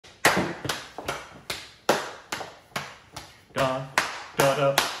da da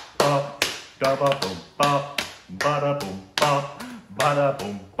da ba da ba boom ba ba da boom ba ba da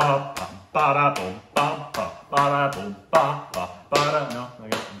boom ba ba da boom ba ba da boom ba ba da. No,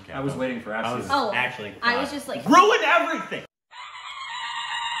 I was waiting for actually. Actually, I was just like ruin everything.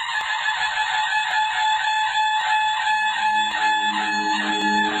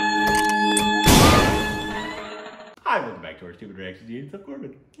 Hi, welcome back to our Stupid Reactions. It's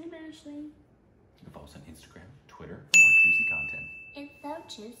Corbin. I'm Ashley. You can follow us on Instagram, Twitter for more juicy content. It's so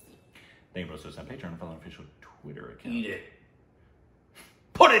juicy. Then you can post us on Patreon and follow our official Twitter account. Eat it.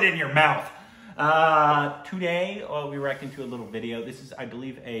 Put it in your mouth. Today we're reacting to a little video. This is, I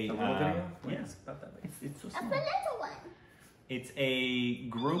believe, a little video. Yeah, It's about that big. it's so That's small. the little one. It's a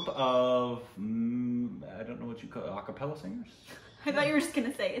group of I don't know what you call acapella singers. I thought you were just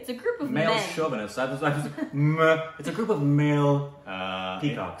gonna say it's a group of Male men. chauvinists. It's a group of male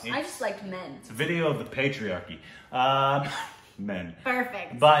peacocks. I just liked men. It's a video of the patriarchy. Men.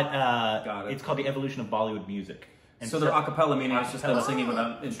 Perfect. But Got it. it's called The Evolution of Bollywood Music. And So they're acapella, meaning it's just them Acapella. singing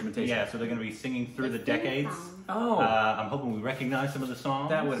without instrumentation. Yeah, so they're going to be singing through the It's theme decades. song. Oh, I'm hoping we recognize some of the songs.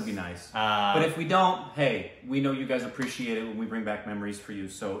 that would be nice. Uh, But if we don't, hey, we know you guys appreciate it when we bring back memories for you.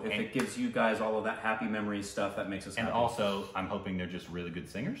 So if it gives you guys all of that happy memories stuff, that makes us And happy. also, I'm hoping they're just really good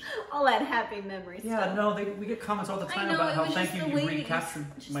singers. All that happy memories. Yeah, no, we get comments all the time know, about it how was thank just you, the you way it recaptured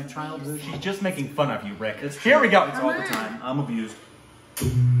was just my the way childhood. She's just making fun of you, Rick. It's Here we go. It's all the time. I'm abused.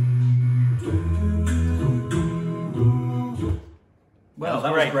 Well,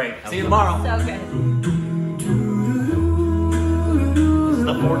 that was great. See you tomorrow. So good. This is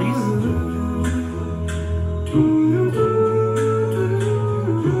the 40s.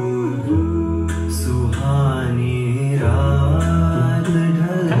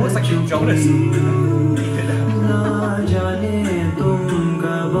 Kind of looks like Jonas.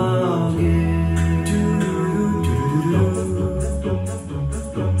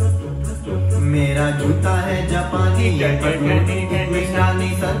 मेरा जूता है जापानी निशानी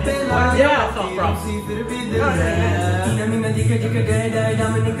sir पे फिर भी दिल है नमी नदी के जिक गए डाय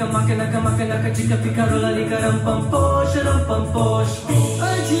डामनी कमक न चिक पिका रोला करम पंपोश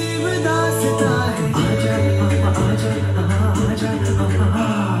अजीब दास्तां है आजा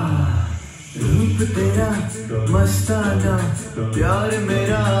रूप तेरा मस्ताना प्यार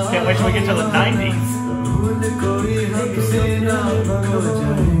मेरा Can't wait till we get to the 90s. भूल कोई हमसे ना हो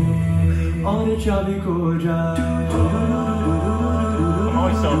जाए और चाबी खो जाए I'm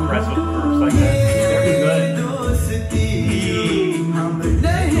always so impressed with groups like that. They're good. दोस्ती हम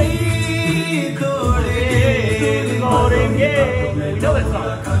नहीं तोड़ेंगे. We know that song.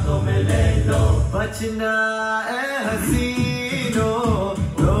 बचना ए हसीनो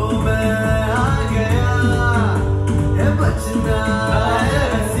तो मैं आ गया है बचना ए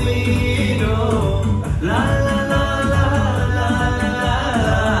हसीनो ला ला ला ला ला ला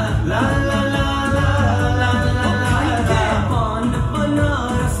ला ला ला ला पान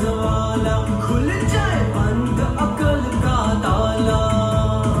बनारस वाला खुल जाए बंद अकल का ताला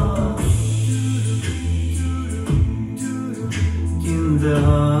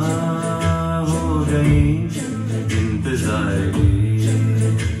इंतहा हो गई इंतजार की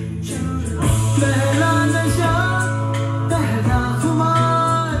पहला नशा पहला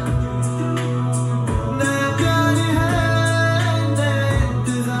खुमार नया प्यार है नया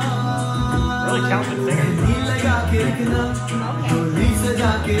इंतजार Really talented singer. मेहंदी लगा के रखना डोली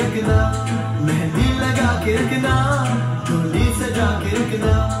सजा के रखना मेहंदी लगा के रखना डोली सजा के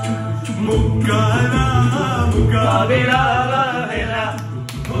रखना मुकाना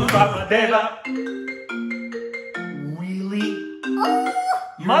Really?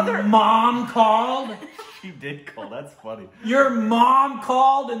 Mother, mom called. She did call. That's funny. Your mom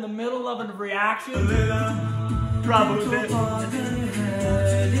called in the middle of a reaction. Bravo, did.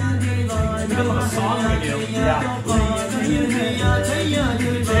 Middle of a song video.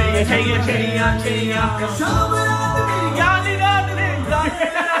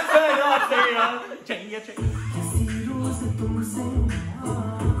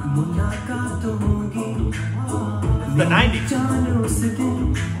 The 90s.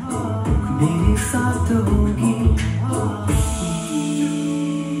 मेरे साथ होगी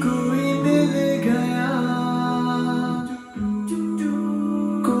कोई मिल गया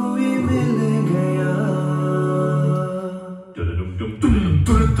कोई मिल गया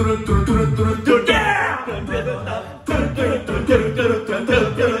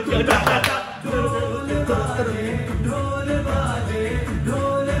ढोल बाजे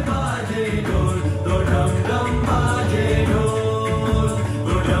ढोल बाजे ढोल दो डम डम बाजे ढोल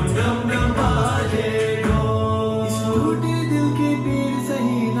दो डम डम डम बाजे ढोल इस टूटे दिल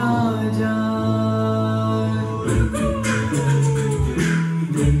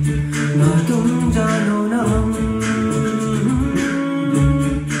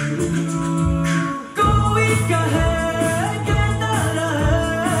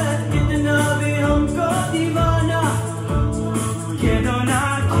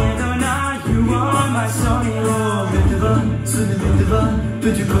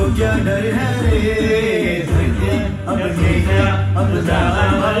क्या डर है रे अब ये क्या अब ज़्यादा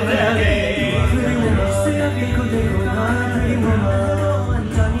मर रे इससे आगे को देखो ना बड़ी मम्मा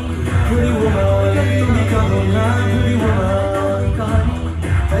बड़ी मम्मा तुम कहो ना बड़ी मम्मा कहानी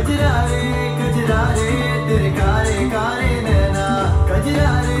कजरा रे तेरे कारे कारे नैना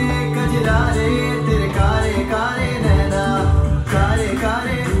कजरा रे तेरे कारे कारे नैना कारे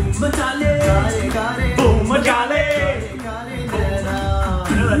कारे मचाले कारे कारे Boom, Majale. कारे नैना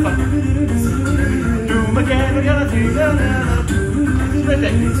Do 'em again, we gotta do them. Do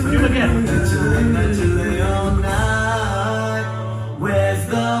 'em again. Chile all night. Where's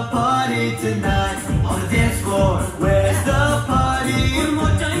the party tonight? On the dance floor. Where's the party?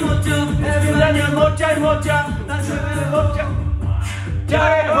 Mocha, mocha. Everybody, mocha, mocha. Mocha.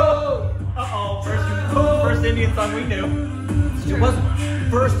 Jai-ho! Uh-oh, first Indian song we knew. It wasn't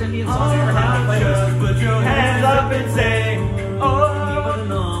first Indian song I ever had to play. Just put your Hands up and say, oh.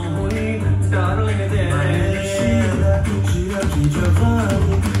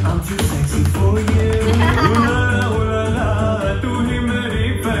 I'm too sexy for you. Ooh la la, tu hi meri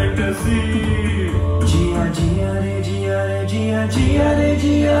fantasy. Jia jia re jia re jia jia re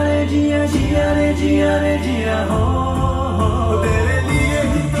jia re jia jia re jia re jia ho. तेरे लिए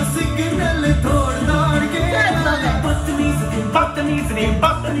ही तो signal तोड़ तोड़ के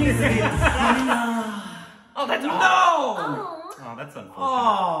Baptanese. Oh, that's no! Oh, that's unfortunate.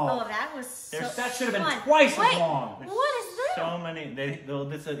 Oh, that was so That should have been fun. twice as Wait, long. what is this? So many.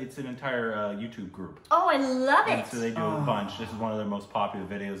 It's an entire YouTube group. Oh, I love And it. so they do a bunch. This is one of their most popular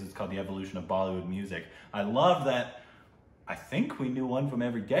videos. It's called The Evolution of Bollywood Music. I love that. I think we knew one from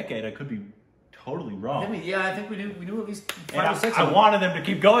every decade. I could be totally wrong. Yeah, I think we knew at least And 5 or 6 I of them. wanted them to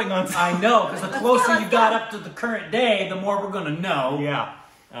keep going on. I know, because the closer let's you go. got up to the current day, the more we're going to know. Yeah.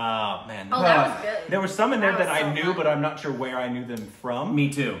 Man. Oh, that was good. There were some in there That that was I so knew, fun. but I'm not sure where I knew them from. Me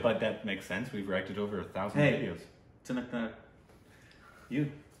too. But that makes sense. We've reacted over 1,000 Hey. videos. Tanak. You.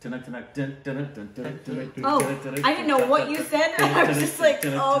 Tanak. Oh, I didn't know what you said. I was just like,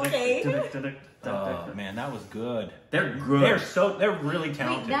 okay. Oh man, that was good. They're good. They're really Wait,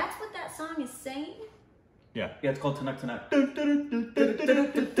 talented. that's what that song is saying? Yeah. Yeah, it's called Tanak.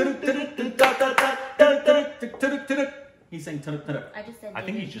 He's saying Tanak. I just said. I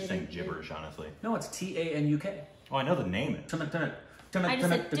think he's just saying gibberish, honestly. No, it's TANUK. Oh, I know the name is. Tanak. I just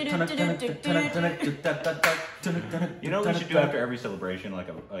said. You know what we should do after every celebration,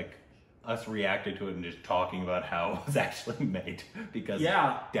 like us reacting to it and just talking about how it was actually made, because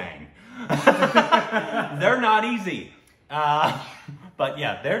dang, they're not easy. But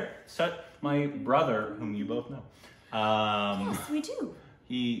yeah, they're such. My brother, whom you both know, Yes, we do.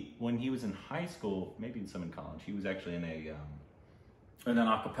 when he was in high school, maybe some in college, he was actually in a And then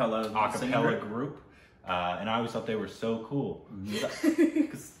acapella group, and I always thought they were so cool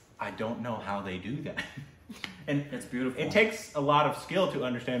because I don't know how they do that. And it's beautiful. It takes a lot of skill to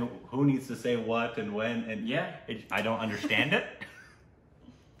understand who needs to say what and when, and I don't understand it.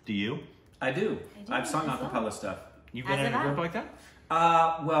 Do you? I do. I've sung as well. acapella stuff. You've been in a group like that?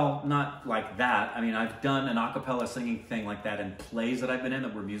 Well, not like that. I mean, I've done an acapella singing thing like that in plays that I've been in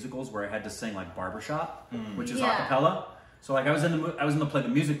that were musicals where I had to sing like barbershop, which is acapella. So like I was in the play The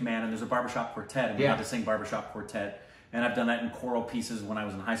Music Man, and there's a barbershop quartet, and we had to sing barbershop quartet. And I've done that in choral pieces when I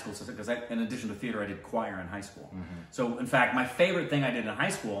was in high school, because in addition to theater, I did choir in high school. So in fact, my favorite thing I did in high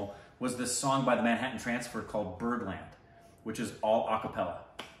school was this song by the Manhattan Transfer called Birdland, which is all acapella.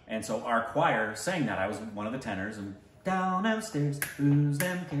 And so our choir sang that. I was one of the tenors, and down downstairs, who's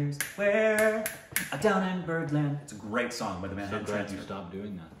them cares? Where? Down in Birdland. It's a great song by the Manhattan So glad Transfer. you stopped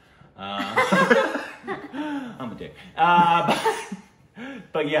doing that. I'm a dick.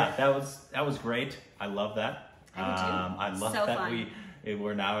 But yeah, that was great. I love that. I do too. I love So that fun.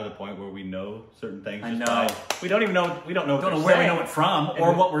 we're now at the point where we know certain things. I just know. we don't even know. We don't know. Don't know what where we they're know it from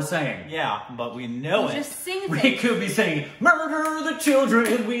or what we're saying. Yeah, but we know You it. just sing We things. could be saying, murder the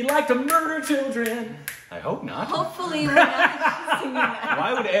children, we like to murder children. I hope not. Hopefully we're not singing that.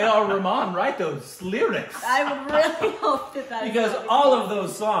 Why would A.R. Rahman write those lyrics? I would really hope that Because all of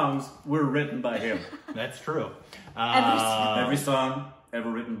those songs were written by him. That's true. Every song ever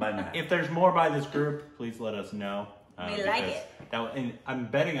written by Matt. If there's more by this group, please let us know. We like because it. And I'm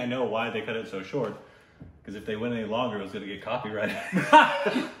betting I know why they cut it so short. Because if they went any longer, it was going to get copyrighted.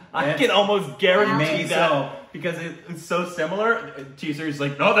 I can almost guarantee Maybe that. so. Because it's so similar. T-Series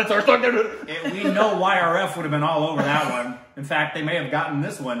like, no, that's our song. We know YRF would have been all over that one. In fact, they may have gotten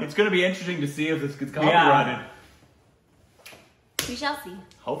this one. It's going to be interesting to see if this gets copyrighted. We shall see.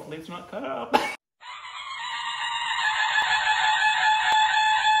 Hopefully it's not cut up.